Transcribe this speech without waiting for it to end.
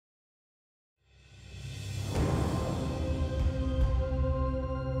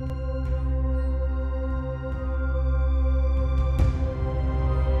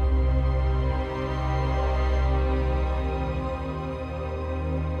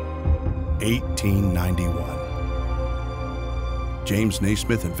1891. James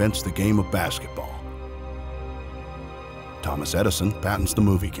Naismith invents the game of basketball. Thomas Edison patents the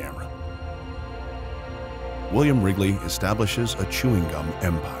movie camera. William Wrigley establishes a chewing gum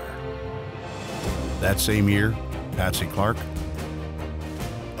empire. That same year, Patsy Clark,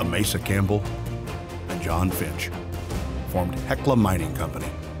 Amasa Campbell, and John Finch formed Hecla Mining Company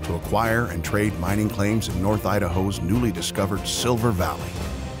to acquire and trade mining claims in North Idaho's newly discovered Silver Valley,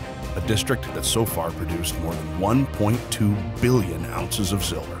 a district that so far produced more than 1.2 billion ounces of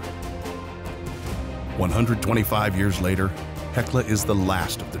silver. 125 years later, Hecla is the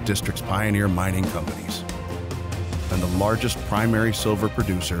last of the district's pioneer mining companies and the largest primary silver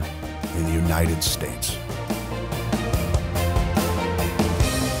producer in the United States.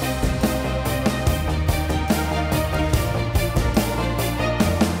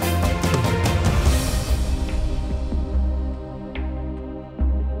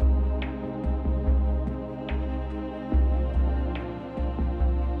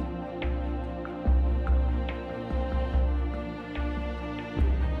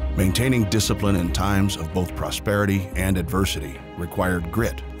 Maintaining discipline in times of both prosperity and adversity required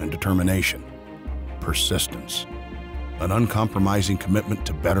grit and determination, persistence, an uncompromising commitment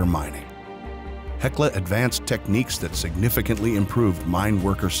to better mining. Hecla advanced techniques that significantly improved mine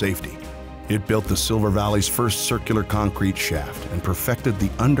worker safety. It built the Silver Valley's first circular concrete shaft and perfected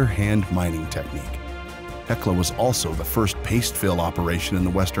the underhand mining technique. Hecla was also the first paste fill operation in the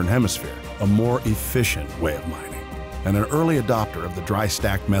Western Hemisphere, a more efficient way of mining, and an early adopter of the dry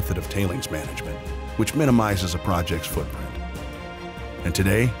stack method of tailings management, which minimizes a project's footprint. And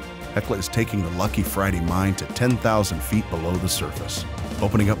today, Hecla is taking the Lucky Friday mine to 10,000 feet below the surface,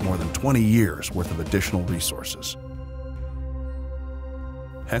 opening up more than 20 years worth of additional resources.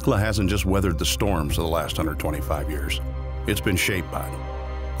 Hecla hasn't just weathered the storms of the last 125 years. It's been shaped by them.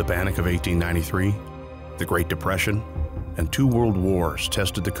 The Panic of 1893, the Great Depression, and 2 world wars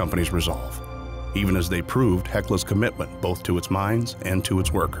tested the company's resolve, even as they proved Hecla's commitment both to its mines and to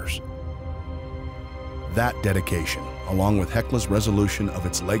its workers. That dedication, along with Hecla's resolution of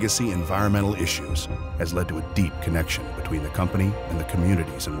its legacy environmental issues, has led to a deep connection between the company and the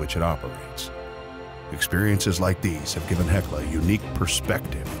communities in which it operates. Experiences like these have given Hecla a unique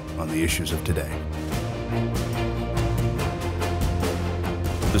perspective on the issues of today.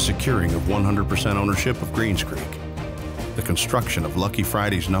 The securing of 100% ownership of Greens Creek, the construction of Lucky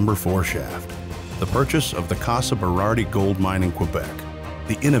Friday's No. 4 shaft, the purchase of the Casa Berardi gold mine in Quebec,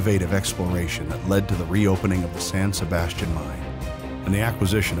 the innovative exploration that led to the reopening of the San Sebastian mine, and the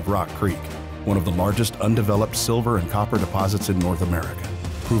acquisition of Rock Creek, one of the largest undeveloped silver and copper deposits in North America,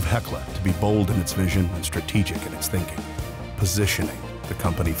 prove Hecla to be bold in its vision and strategic in its thinking, positioning the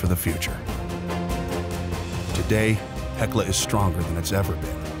company for the future. Today, Hecla is stronger than it's ever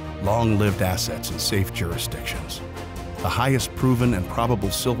been. Long-lived assets in safe jurisdictions, the highest proven and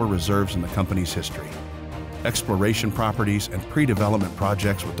probable silver reserves in the company's history, exploration properties and pre-development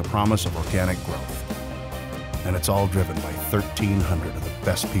projects with the promise of organic growth. And it's all driven by 1,300 of the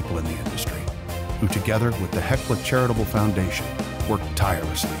best people in the industry, who together with the Hecla Charitable Foundation work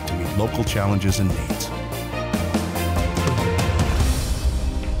tirelessly to meet local challenges and needs.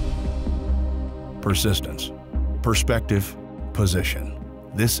 Persistence, perspective, position.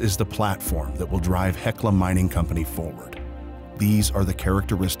 This is the platform that will drive Hecla Mining Company forward. These are the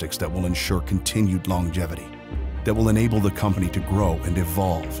characteristics that will ensure continued longevity, that will enable the company to grow and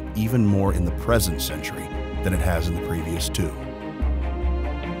evolve even more in the present century than it has in the previous 2.